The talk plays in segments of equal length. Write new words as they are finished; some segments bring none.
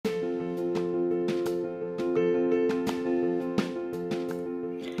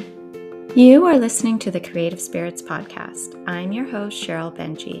You are listening to the Creative Spirits Podcast. I'm your host, Cheryl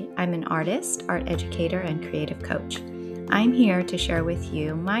Benji. I'm an artist, art educator, and creative coach. I'm here to share with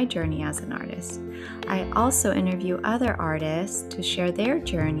you my journey as an artist. I also interview other artists to share their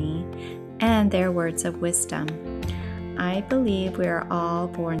journey and their words of wisdom. I believe we are all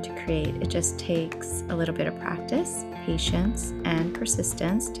born to create. It just takes a little bit of practice, patience, and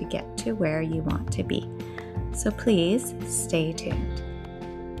persistence to get to where you want to be. So please stay tuned.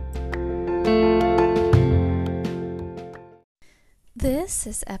 This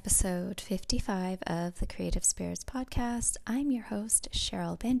is episode 55 of the Creative Spirits Podcast. I'm your host,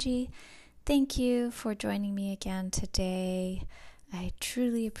 Cheryl Benji. Thank you for joining me again today. I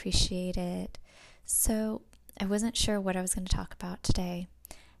truly appreciate it. So, I wasn't sure what I was going to talk about today.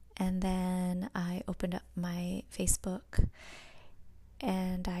 And then I opened up my Facebook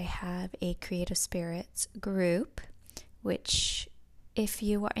and I have a Creative Spirits group, which if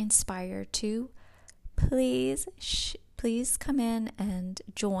you are inspired to, please come in and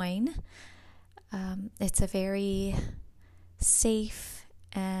join. It's a very safe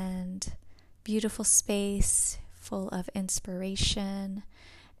and beautiful space full of inspiration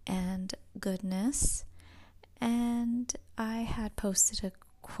and goodness. And I had posted a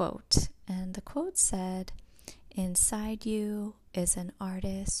quote, and the quote said, "Inside you is an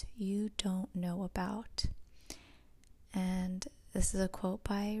artist you don't know about." And this is a quote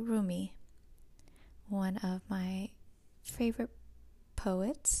by Rumi, one of my favorite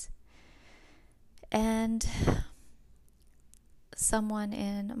poets. And someone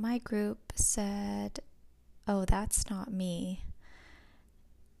in my group said, "Oh, that's not me."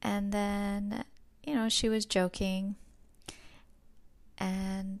 And then, she was joking,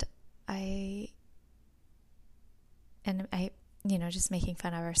 and I just making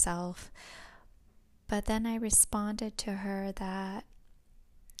fun of herself. But then I responded to her that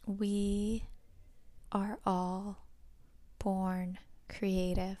we are all born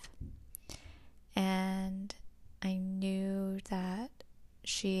creative. And I knew that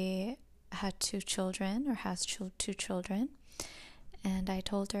she had two children, or has two children. And I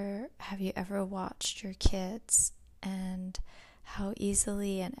told her, have you ever watched your kids and how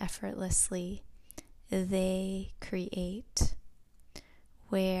easily and effortlessly they create,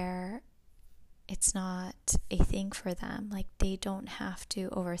 where it's not a thing for them? Like, they don't have to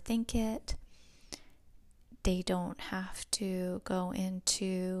overthink it. They don't have to go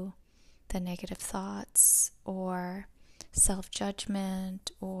into the negative thoughts or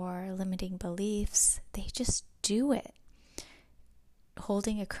self-judgment or limiting beliefs. They just do it.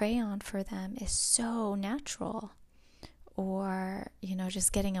 Holding a crayon for them is so natural. Or,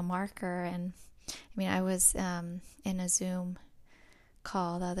 just getting a marker. And I was in a Zoom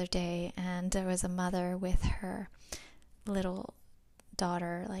call the other day, and there was a mother with her little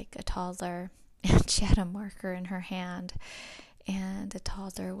daughter, like a toddler, and she had a marker in her hand, and the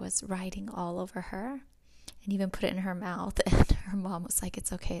toddler was writing all over her and even put it in her mouth. And her mom was like,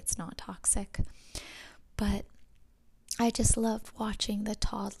 "It's okay, it's not toxic." But I just loved watching the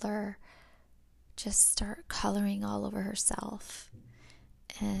toddler just start coloring all over herself.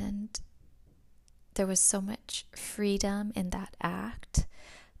 And there was so much freedom in that act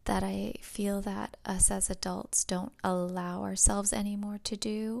that I feel that us as adults don't allow ourselves anymore to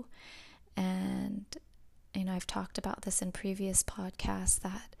do. And, I've talked about this in previous podcasts,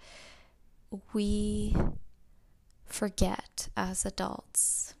 that we forget as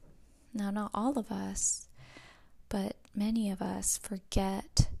adults. Now, not all of us, but many of us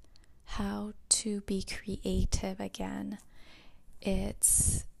forget how to be creative again.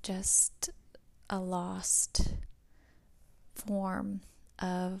 It's just a lost form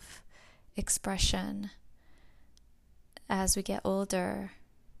of expression. As we get older,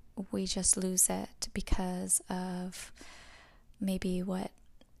 we just lose it because of maybe what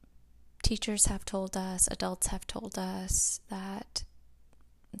teachers have told us, adults have told us, that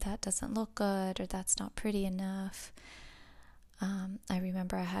doesn't look good, or that's not pretty enough. I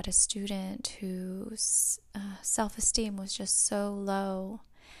remember I had a student whose self-esteem was just so low.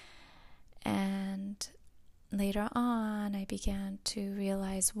 And later on, I began to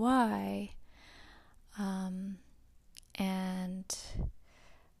realize why. And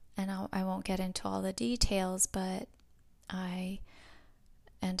I won't get into all the details, but I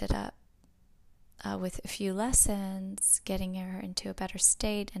ended up with a few lessons, getting her into a better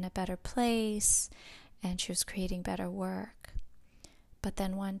state and a better place, and she was creating better work. But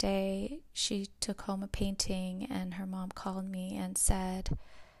then one day she took home a painting, and her mom called me and said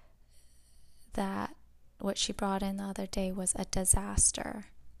that what she brought in the other day was a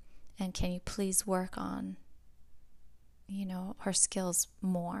disaster, and can you please work on her skills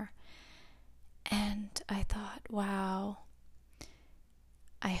more. And I thought, wow,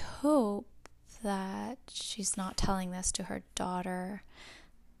 I hope that she's not telling this to her daughter.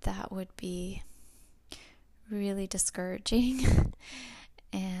 That would be really discouraging.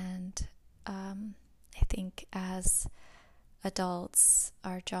 And I think as adults,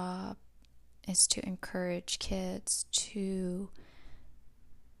 our job is to encourage kids to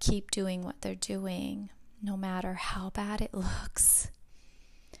keep doing what they're doing, no matter how bad it looks.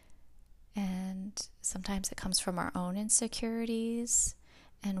 And sometimes it comes from our own insecurities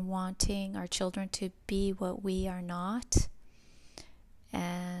and wanting our children to be what we are not.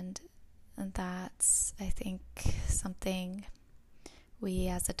 And that's, I think, something we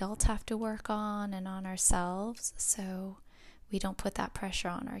as adults have to work on and on ourselves, so we don't put that pressure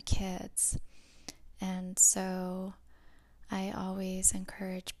on our kids. And so I always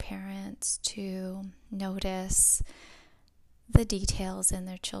encourage parents to notice the details in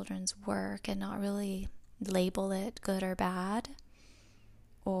their children's work and not really label it good or bad,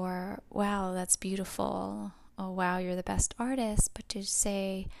 or wow, that's beautiful, oh wow, you're the best artist, but to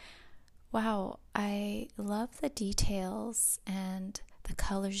say, wow, I love the details and the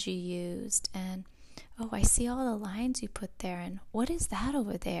colors you used, and oh, I see all the lines you put there, and what is that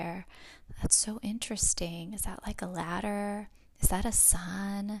over there? That's so interesting. Is that like a ladder? Is that a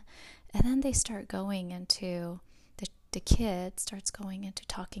sun? And then they start going into, the kid starts going into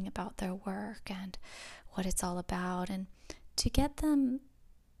talking about their work and what it's all about, and to get them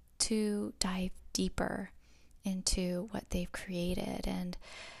to dive deeper into what they've created. And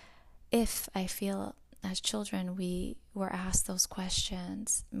if I feel as children we were asked those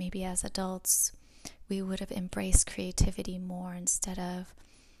questions, maybe as adults we would have embraced creativity more instead of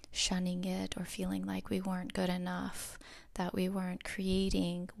shunning it or feeling like we weren't good enough, that we weren't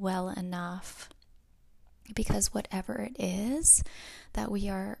creating well enough. Because whatever it is that we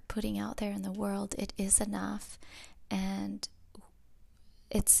are putting out there in the world, it is enough. And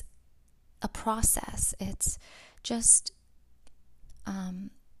it's a process. It's just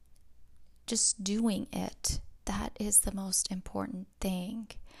doing it. That is the most important thing.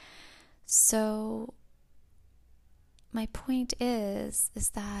 So my point is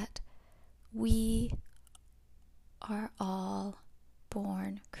that we are all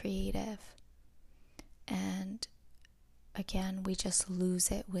born creative. And again, we just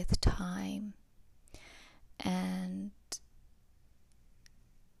lose it with time. And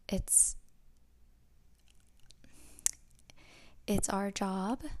it's our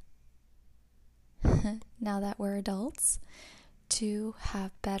job, now that we're adults, to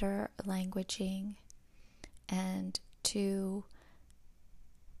have better languaging and to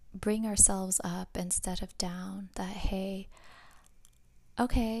bring ourselves up instead of down. That, hey,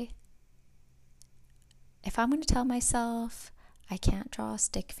 okay, if I'm going to tell myself I can't draw a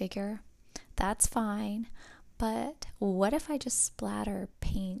stick figure, that's fine. But what if I just splatter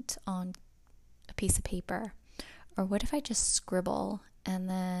paint on a piece of paper? Or what if I just scribble and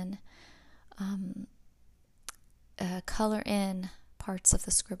then color in parts of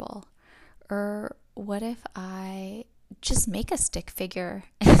the scribble? Or what if I just make a stick figure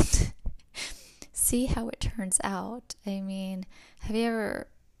and see how it turns out? I mean, I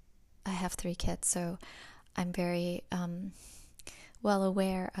have 3 kids, so I'm very well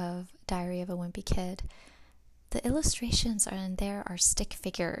aware of Diary of a Wimpy Kid. The illustrations in there are stick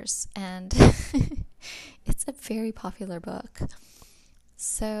figures, and it's a very popular book.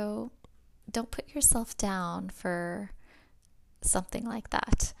 So don't put yourself down for something like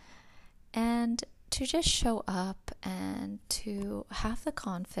that. And to just show up and to have the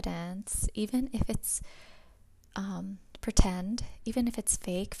confidence, even if it's pretend, even if it's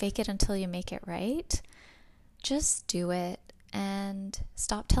fake it until you make it right. Just do it and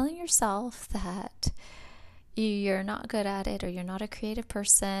stop telling yourself that you're not good at it, or you're not a creative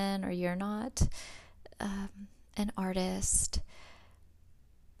person, or you're not an artist.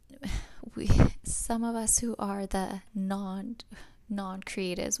 Some of us who are the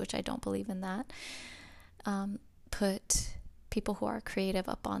non-creatives, which I don't believe in that, put people who are creative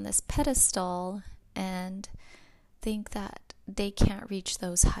up on this pedestal and think that they can't reach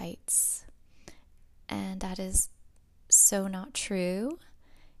those heights. And that is so not true.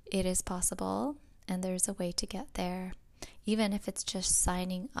 It is possible, and there's a way to get there, even if it's just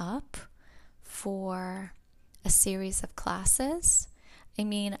signing up for a series of classes. I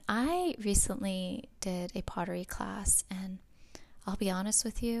mean, I recently did a pottery class, and I'll be honest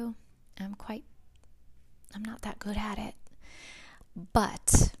with you, I'm not that good at it,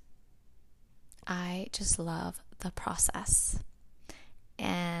 but I just love the process.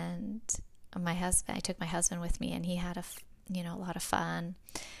 And I took my husband with me, and he had a lot of fun.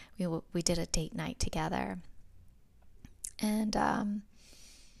 we did a date night together. And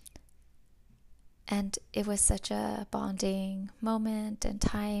it was such a bonding moment and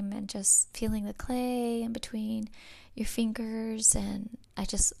time, and just feeling the clay in between your fingers. And I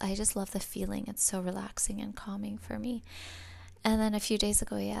just love the feeling. It's so relaxing and calming for me. And then a few days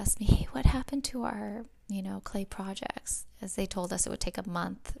ago, he asked me, hey, what happened to our, clay projects? As they told us it would take a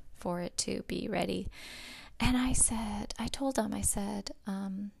month for it to be ready. And I told them, they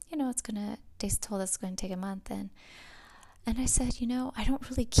told us it's going to take a month. And I said, I don't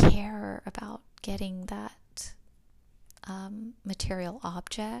really care about getting that material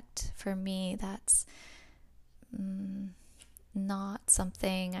object. For me, that's not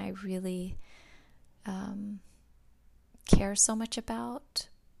something I really care so much about.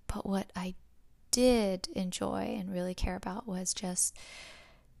 But what I did enjoy and really care about was just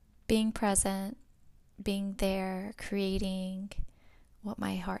being present, being there, creating what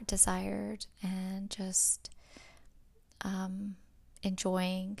my heart desired, and just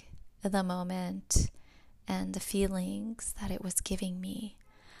enjoying the moment and the feelings that it was giving me.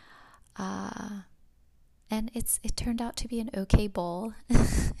 And it turned out to be an okay bowl,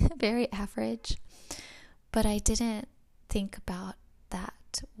 very average, but I didn't think about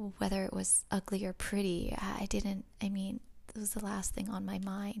that, whether it was ugly or pretty. It was the last thing on my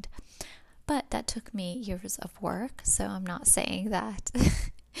mind. But that took me years of work, so I'm not saying that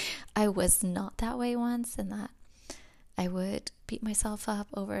I was not that way once, and that I would beat myself up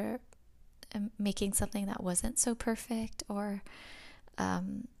over making something that wasn't so perfect or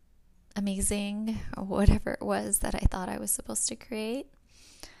amazing, or whatever it was that I thought I was supposed to create.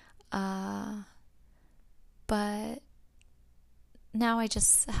 But now I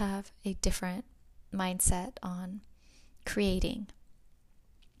just have a different mindset on creating.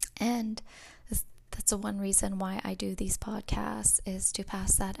 And that's the one reason why I do these podcasts, is to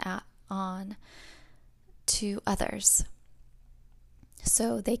pass that on to others,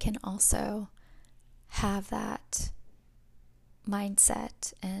 so they can also have that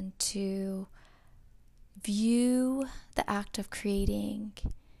mindset, and to view the act of creating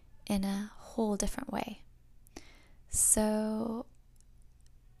in a whole different way. So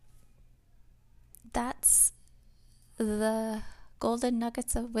that's the golden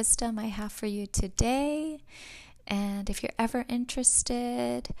nuggets of wisdom I have for you today. And if you're ever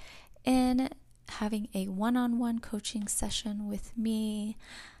interested in having a one-on-one coaching session with me,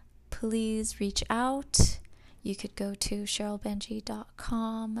 please reach out. You could go to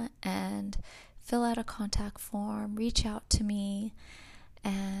CherylBenji.com and fill out a contact form, reach out to me,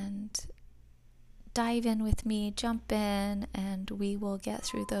 and dive in with me, jump in, and we will get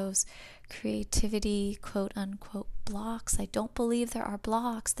through those creativity quote-unquote blocks. I don't believe there are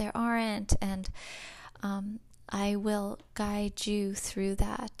blocks. There aren't. And I will guide you through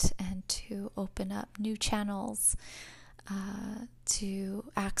that, and to open up new channels to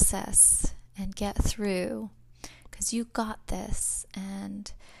access and get through, because you got this.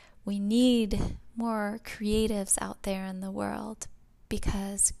 And we need more creatives out there in the world,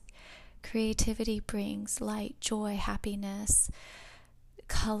 because creativity brings light, joy, happiness,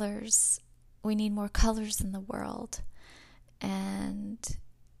 colors. We need more colors in the world. And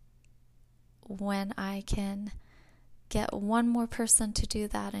when I can get one more person to do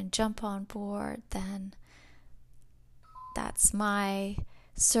that and jump on board, then that's my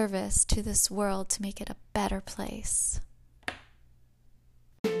service to this world, to make it a better place.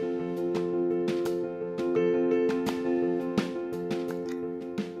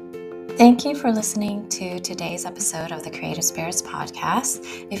 Thank you for listening to today's episode of the Creative Spirits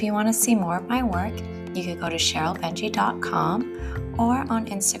Podcast. If you want to see more of my work, you could go to CherylBenji.com or on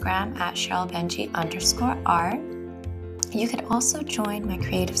Instagram at CherylBenji_art. You could also join my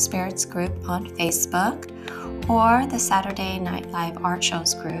Creative Spirits group on Facebook, or the Saturday Night Live Art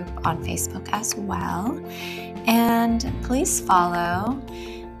Shows group on Facebook as well. And please follow,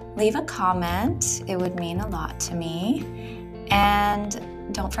 leave a comment. It would mean a lot to me. And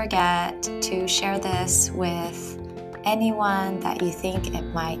don't forget to share this with anyone that you think it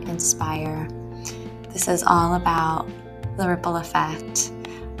might inspire. This is all about the ripple effect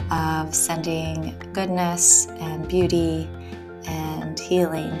of sending goodness and beauty and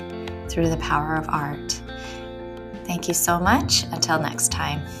healing through the power of art. Thank you so much. Until next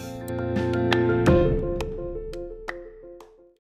time.